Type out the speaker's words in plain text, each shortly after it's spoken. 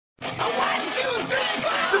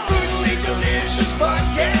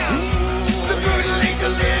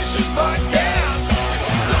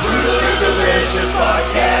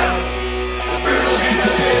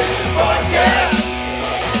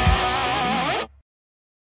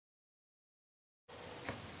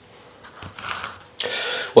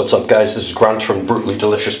What's up, guys? This is Grant from Brutally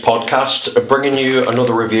Delicious Podcast, bringing you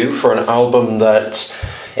another review for an album that,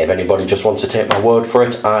 if anybody just wants to take my word for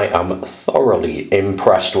it, I am thoroughly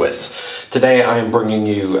impressed with. Today I am bringing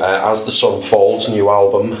you As the Sun Falls new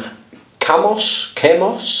album, Kaamos.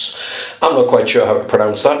 I'm not quite sure how to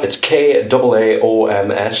pronounce that. It's Kaamos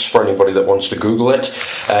for anybody that wants to Google it.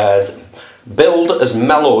 Billed as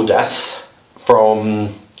Mellow Death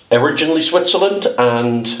from originally Switzerland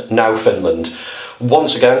and now Finland.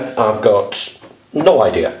 Once again, I've got no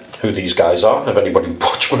idea who these guys are, if anybody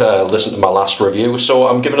listened to my last review, so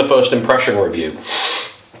I'm giving a first impression review.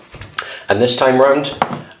 And this time round,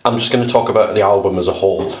 I'm just going to talk about the album as a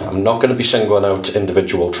whole. I'm not going to be singling out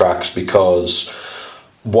individual tracks, because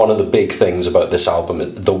one of the big things about this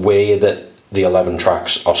album, the way that the 11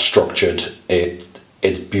 tracks are structured,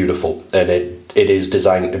 it's beautiful, and it is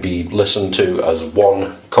designed to be listened to as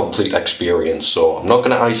one complete experience. So I'm not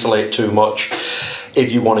going to isolate too much.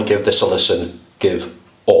 If you want to give this a listen, give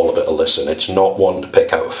all of it a listen. It's not one to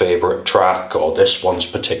pick out a favourite track or this one's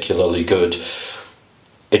particularly good.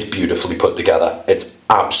 It's beautifully put together. It's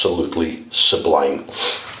absolutely sublime.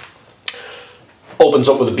 Opens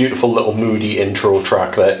up with a beautiful little moody intro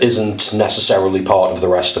track that isn't necessarily part of the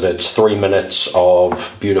rest of it. It's 3 minutes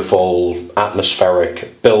of beautiful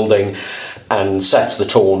atmospheric building and sets the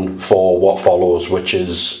tone for what follows, which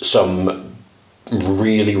is some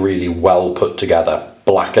really, really well put together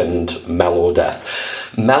blackened mellow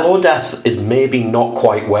death. Mellow death is maybe not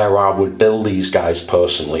quite where I would bill these guys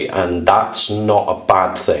personally, and that's not a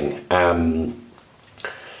bad thing.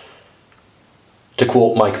 To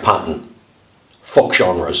quote Mike Patton, fuck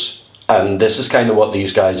genres. And this is kind of what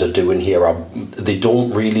these guys are doing here. They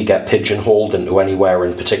don't really get pigeonholed into anywhere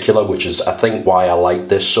in particular, which is, I think, why I like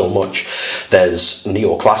this so much. There's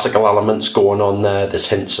neoclassical elements going on there. There's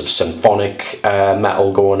hints of symphonic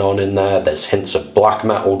metal going on in there. There's hints of black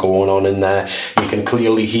metal going on in there. You can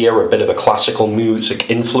clearly hear a bit of a classical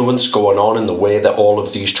music influence going on in the way that all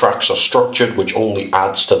of these tracks are structured, which only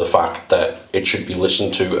adds to the fact that it should be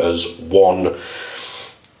listened to as one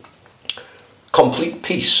complete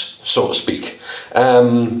piece, so to speak.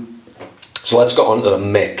 So let's get on to the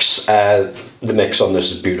mix. The mix on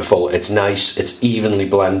this is beautiful. It's nice. It's evenly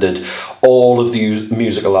blended. All of the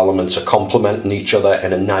musical elements are complementing each other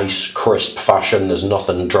in a nice, crisp fashion. There's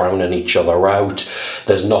nothing drowning each other out.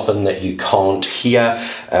 There's nothing that you can't hear.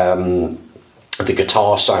 The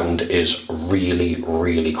guitar sound is really,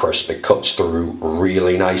 really crisp. It cuts through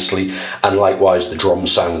really nicely, and likewise the drum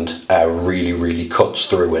sound really, really cuts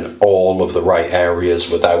through in all of the right areas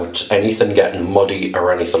without anything getting muddy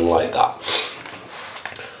or anything like that.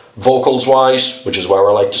 Vocals wise, which is where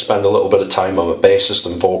I like to spend a little bit of time, I'm a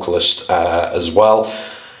bassist and vocalist as well.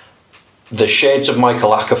 The shades of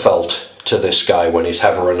Michael Ackerfeld to this guy when he's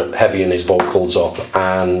heavying his vocals up,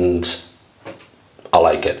 and I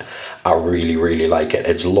like it. I really, really like it.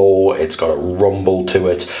 It's low, it's got a rumble to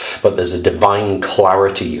it, but there's a divine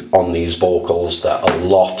clarity on these vocals that a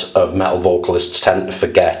lot of metal vocalists tend to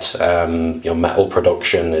forget. Metal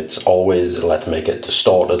production, it's always, let's make it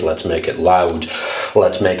distorted, let's make it loud,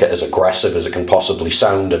 let's make it as aggressive as it can possibly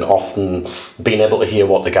sound, and often being able to hear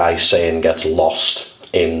what the guy's saying gets lost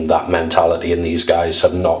in that mentality, and these guys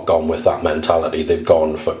have not gone with that mentality. They've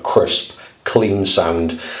gone for crisp, clean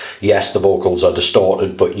sound. Yes, the vocals are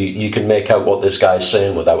distorted, but you can make out what this guy's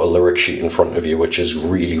saying without a lyric sheet in front of you, which is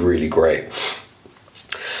really, really great.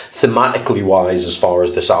 Thematically wise, as far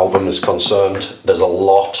as this album is concerned, there's a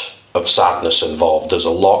lot of sadness involved. There's a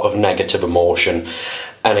lot of negative emotion.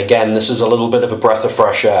 And again, this is a little bit of a breath of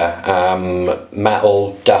fresh air.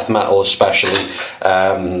 Metal, death metal especially,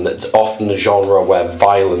 it's often a genre where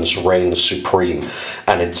violence reigns supreme.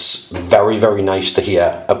 And it's very, very nice to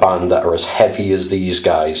hear a band that are as heavy as these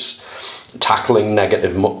guys tackling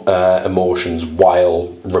negative emotions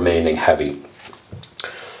while remaining heavy.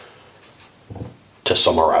 To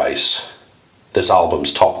summarise, this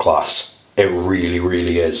album's top class. It really,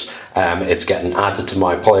 really is. It's getting added to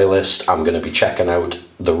my playlist. I'm going to be checking out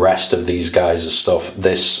the rest of these guys' stuff.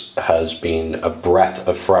 This has been a breath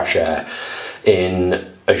of fresh air in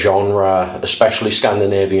a genre, especially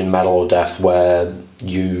Scandinavian metal or death, where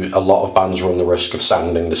a lot of bands run the risk of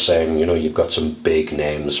sounding the same. You know, you've got some big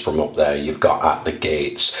names from up there. You've got At the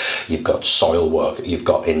Gates, you've got Soilwork, you've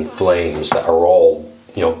got In Flames that are all,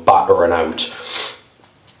 battering out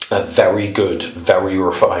a very good, very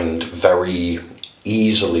refined, very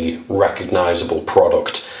easily recognisable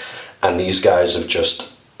product. And these guys have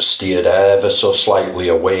just steered ever so slightly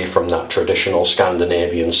away from that traditional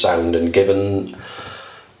Scandinavian sound and given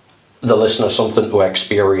the listener something to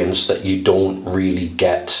experience that you don't really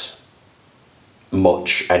get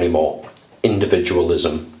much anymore.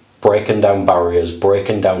 individualism, breaking down barriers,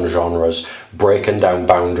 breaking down genres, breaking down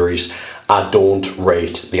boundaries. I don't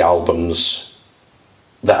rate the albums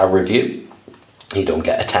that I review. You don't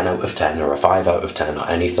get a 10 out of 10 or a 5 out of 10 or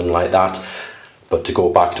anything like that. But to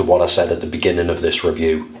go back to what I said at the beginning of this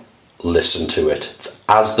review, listen to it. It's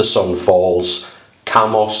As the Sun Falls,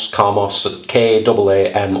 Kaamos, Kaamos.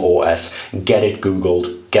 Get it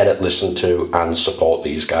Googled, get it listened to, and support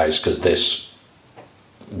these guys, because this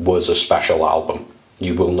was a special album.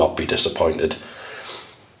 You will not be disappointed.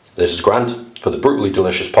 This is Grant for the Brutally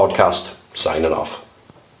Delicious podcast, signing off.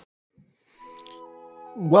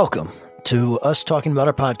 Welcome to us talking about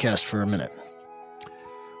our podcast for a minute.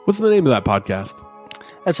 What's the name of that podcast?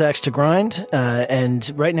 That's Axe to Grind,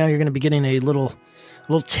 and right now you're going to be getting a little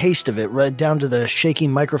taste of it, right down to the shaky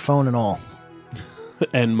microphone and all.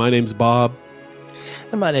 And my name's Bob.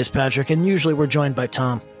 And my name's Patrick, and usually we're joined by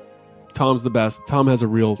Tom. Tom's the best. Tom has a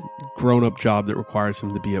real grown-up job that requires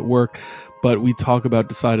him to be at work, but we talk about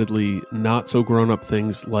decidedly not so grown-up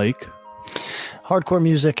things like hardcore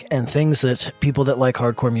music and things that people that like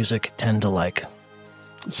hardcore music tend to like.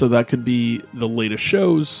 So that could be the latest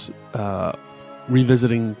shows,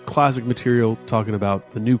 revisiting classic material, talking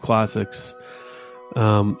about the new classics,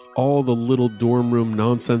 all the little dorm room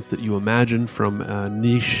nonsense that you imagine from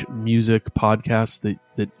niche music podcasts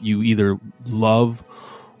that you either love,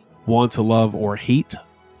 want to love, or hate.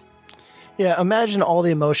 Yeah, imagine all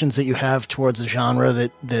the emotions that you have towards a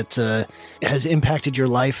genre that has impacted your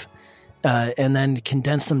life, and then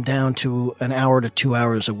condense them down to an hour to 2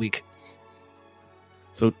 hours a week.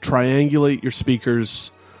 So triangulate your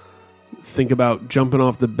speakers, think about jumping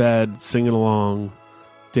off the bed, singing along,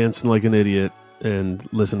 dancing like an idiot, and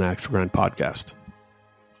listen to Axe to Grind podcast.